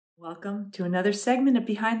Welcome to another segment of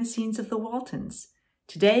Behind the Scenes of the Waltons.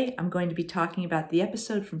 Today, I'm going to be talking about the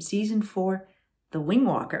episode from Season 4, The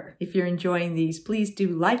Wing-Walker. If you're enjoying these, please do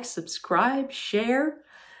like, subscribe, share.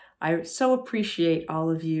 I so appreciate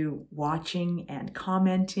all of you watching and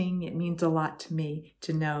commenting. It means a lot to me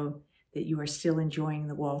to know that you are still enjoying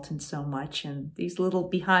the Waltons so much and these little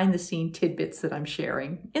behind-the-scene tidbits that I'm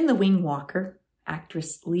sharing. In The Wing-Walker,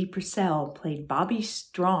 actress Lee Purcell played Bobby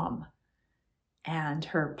Strom, and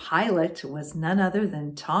her pilot was none other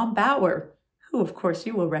than Tom Bauer, who of course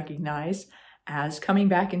you will recognize as coming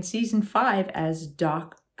back in Season 5 as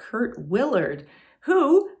Doc Curt Willard,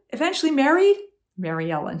 who eventually married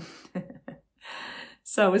Mary Ellen.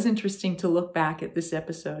 So it was interesting to look back at this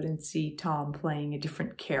episode and see Tom playing a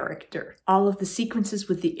different character. All of the sequences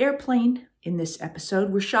with the airplane in this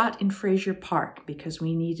episode were shot in Fraser Park because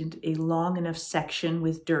we needed a long enough section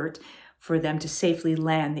with dirt for them to safely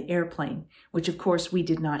land the airplane, which of course we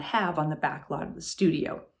did not have on the back lot of the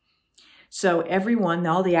studio. So everyone,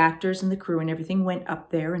 all the actors and the crew and everything went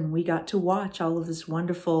up there, and we got to watch all of this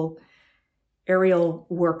wonderful aerial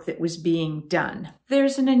work that was being done.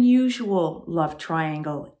 There's an unusual love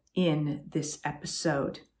triangle in this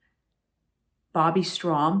episode. Bobby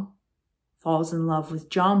Strom falls in love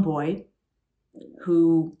with John Boy,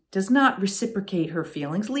 who does not reciprocate her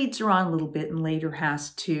feelings, leads her on a little bit, and later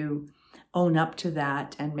has to own up to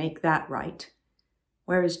that and make that right.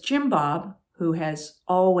 Whereas Jim Bob, who has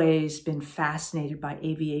always been fascinated by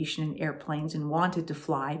aviation and airplanes and wanted to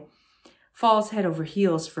fly, falls head over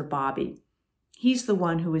heels for Bobby. He's the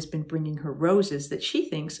one who has been bringing her roses that she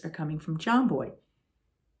thinks are coming from John Boy.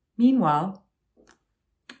 Meanwhile,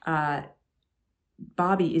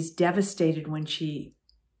 Bobby is devastated when she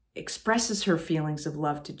expresses her feelings of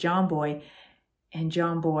love to John Boy, and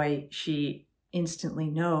John Boy, she instantly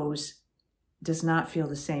knows, does not feel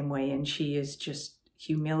the same way, and she is just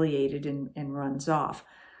humiliated and runs off.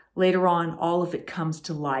 Later on, all of it comes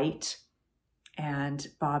to light, and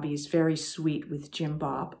Bobby is very sweet with Jim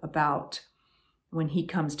Bob about when he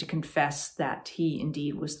comes to confess that he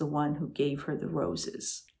indeed was the one who gave her the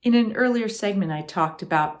roses. In an earlier segment, I talked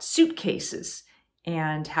about suitcases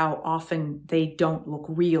and how often they don't look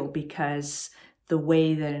real because the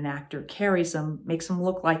way that an actor carries them makes them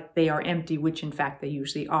look like they are empty, which in fact they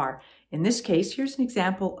usually are. In this case, here's an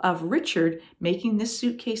example of Richard making this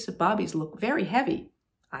suitcase of Bobby's look very heavy.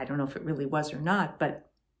 I don't know if it really was or not, but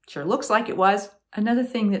sure looks like it was. Another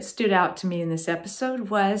thing that stood out to me in this episode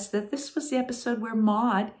was that this was the episode where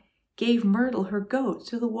Maude gave Myrtle her goat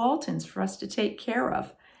to the Waltons for us to take care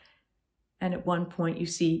of. And at one point you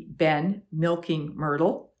see Ben milking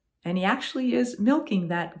Myrtle, and he actually is milking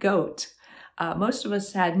that goat. Most of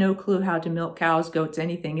us had no clue how to milk cows, goats,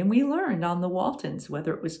 anything, and we learned on the Waltons,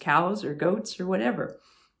 whether it was cows or goats or whatever.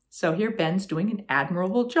 So here Ben's doing an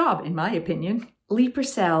admirable job, in my opinion. Lee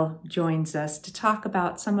Purcell joins us to talk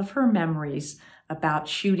about some of her memories about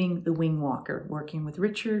shooting the Wing-Walker, working with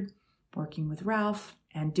Richard, working with Ralph,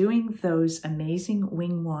 and doing those amazing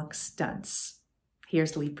wing-walk stunts.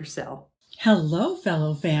 Here's Lee Purcell. Hello,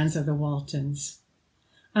 fellow fans of the Waltons.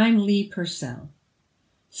 I'm Lee Purcell.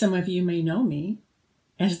 Some of you may know me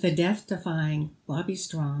as the death-defying Bobby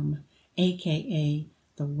Strom, a.k.a.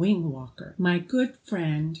 the Wing-Walker. My good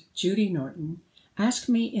friend, Judy Norton, asked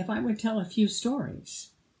me if I would tell a few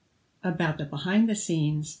stories about the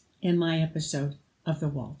behind-the-scenes in my episode of the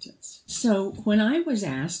Waltons. So when I was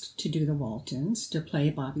asked to do the Waltons, to play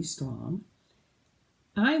Bobby Strom,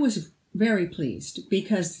 I was very pleased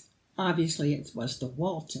because obviously it was the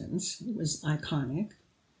Waltons. It was iconic.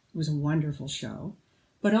 It was a wonderful show.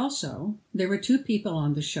 But also, there were two people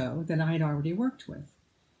on the show that I had already worked with.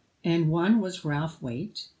 And one was Ralph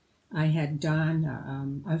Waite. I had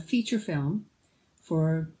done a feature film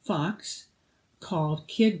for Fox called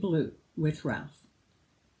Kid Blue with Ralph.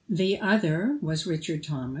 The other was Richard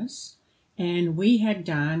Thomas. And we had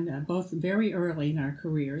done, both very early in our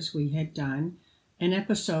careers, we had done an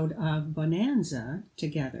episode of Bonanza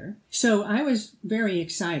together. So I was very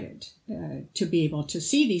excited to be able to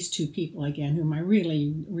see these two people again, whom I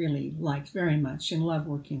really, really liked very much and love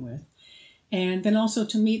working with. And then also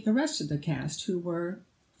to meet the rest of the cast, who were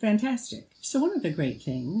fantastic. So one of the great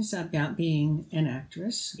things about being an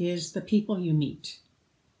actress is the people you meet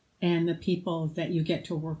and the people that you get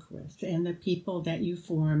to work with and the people that you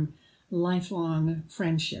form lifelong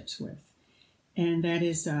friendships with. And that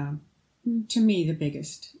is to me, the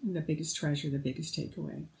biggest treasure, the biggest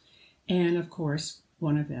takeaway. And of course,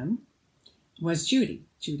 one of them was Judy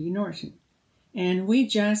Norton. And we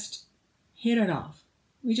just hit it off.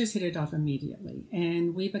 We just hit it off immediately.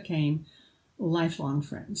 And we became lifelong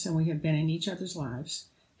friends. And we have been in each other's lives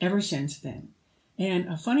ever since then. And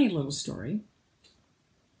a funny little story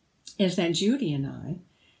is that Judy and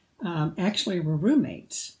I actually were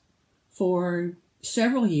roommates for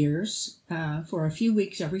several years, for a few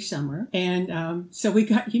weeks every summer. And so we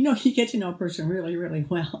got, you get to know a person really, really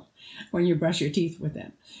well when you brush your teeth with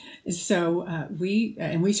them. So we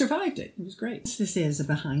survived it. It was great. This is a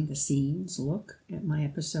behind the scenes look at my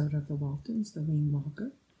episode of the Waltons, the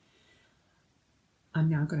Wing-Walker. I'm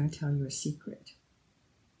now going to tell you a secret.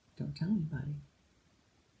 Don't tell anybody.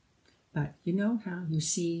 But you know how you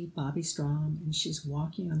see Bobby Strom and she's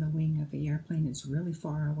walking on the wing of the airplane. It's really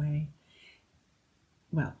far away.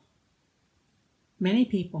 Well, many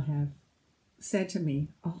people have said to me,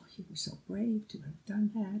 oh, you were so brave to have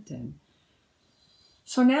done that. And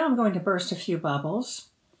so now I'm going to burst a few bubbles.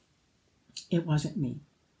 It wasn't me.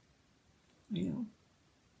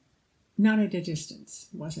 Not at a distance.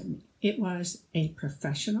 It wasn't me. It was a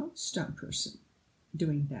professional stunt person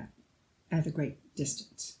doing that at a great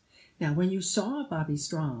distance. Now, when you saw Bobby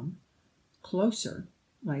Strom closer,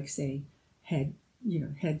 like say head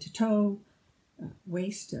to toe,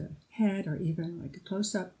 waist to head, or even like a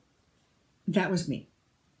close-up, that was me.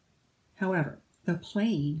 However, the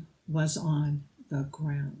plane was on the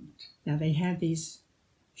ground. Now, they had these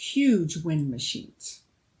huge wind machines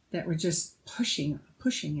that were just pushing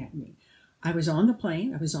at me. I was on the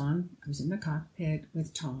plane. I was in the cockpit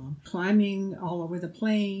with Tom, climbing all over the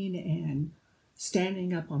plane and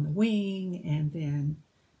standing up on the wing. And then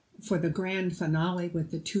for the grand finale with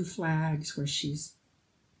the two flags where she's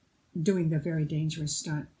doing the very dangerous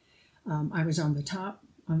stunt, I was on the top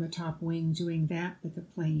wing doing that, but the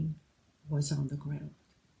plane was on the ground.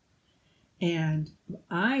 And what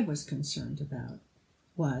I was concerned about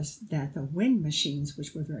was that the wind machines,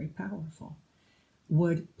 which were very powerful,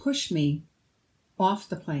 would push me off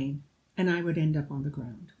the plane and I would end up on the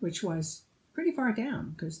ground, which was pretty far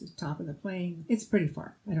down because the top of the plane, it's pretty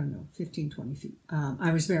far. I don't know, 15, 20 feet.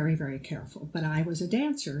 I was very, very careful, but I was a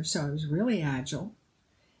dancer, so I was really agile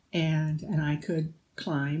and I could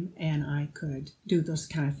climb and I could do those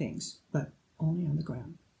kind of things, but only on the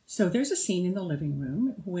ground. So there's a scene in the living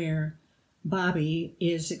room where Bobby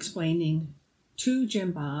is explaining to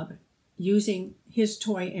Jim Bob, using his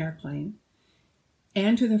toy airplane,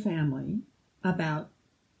 and to the family about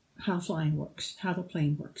how flying works, how the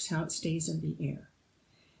plane works, how it stays in the air.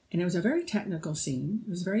 And it was a very technical scene. It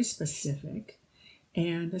was very specific.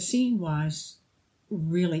 And the scene was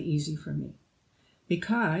really easy for me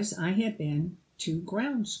because I had been to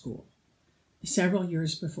ground school several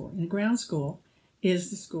years before. And ground school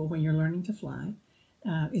is the school when you're learning to fly.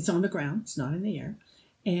 It's on the ground. It's not in the air.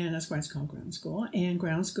 And that's why it's called ground school. And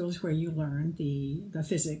ground school is where you learn the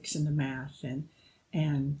physics and the math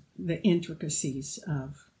and the intricacies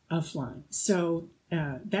of flying. So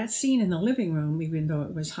that scene in the living room, even though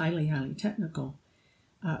it was highly, highly technical,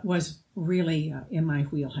 was really in my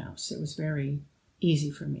wheelhouse. It was very easy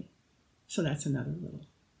for me. So that's another little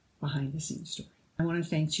behind-the-scenes story. I want to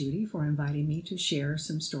thank Judy for inviting me to share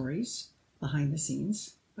some stories behind the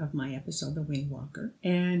scenes of my episode, The Wing-Walker.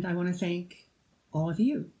 And I want to thank all of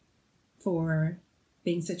you for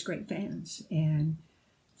being such great fans and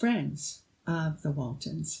friends of the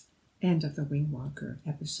Waltons and of the Wing-Walker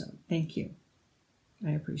episode. Thank you.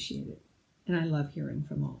 I appreciate it. And I love hearing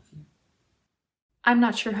from all of you. I'm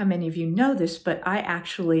not sure how many of you know this, but I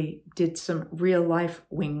actually did some real-life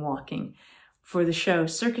wing walking for the show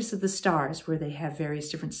Circus of the Stars, where they have various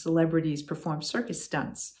different celebrities perform circus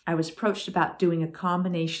stunts. I was approached about doing a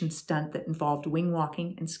combination stunt that involved wing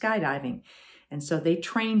walking and skydiving. And so they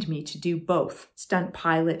trained me to do both. Stunt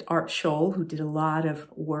pilot Art Scholl, who did a lot of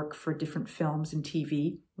work for different films and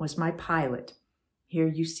TV, was my pilot. Here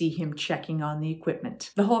you see him checking on the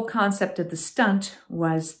equipment. The whole concept of the stunt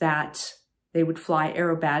was that they would fly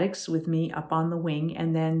aerobatics with me up on the wing,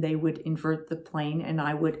 and then they would invert the plane and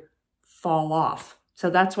I would fall off. So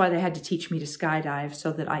that's why they had to teach me to skydive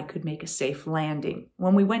so that I could make a safe landing.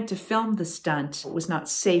 When we went to film the stunt, it was not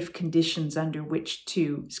safe conditions under which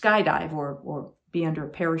to skydive or be under a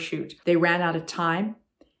parachute. They ran out of time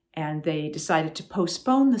and they decided to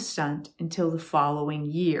postpone the stunt until the following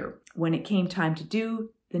year. When it came time to do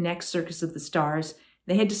the next Circus of the Stars,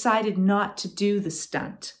 they had decided not to do the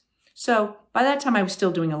stunt. So by that time I was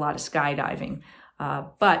still doing a lot of skydiving,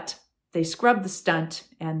 but they scrubbed the stunt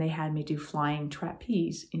and they had me do flying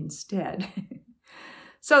trapeze instead.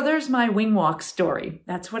 So there's my wing walk story.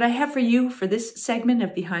 That's what I have for you for this segment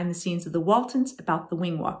of Behind the Scenes of the Waltons about the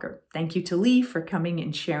Wing Walker. Thank you to Lee for coming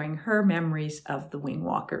and sharing her memories of the Wing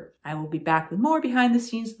Walker. I will be back with more Behind the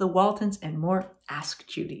Scenes of the Waltons and more Ask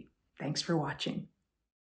Judy. Thanks for watching.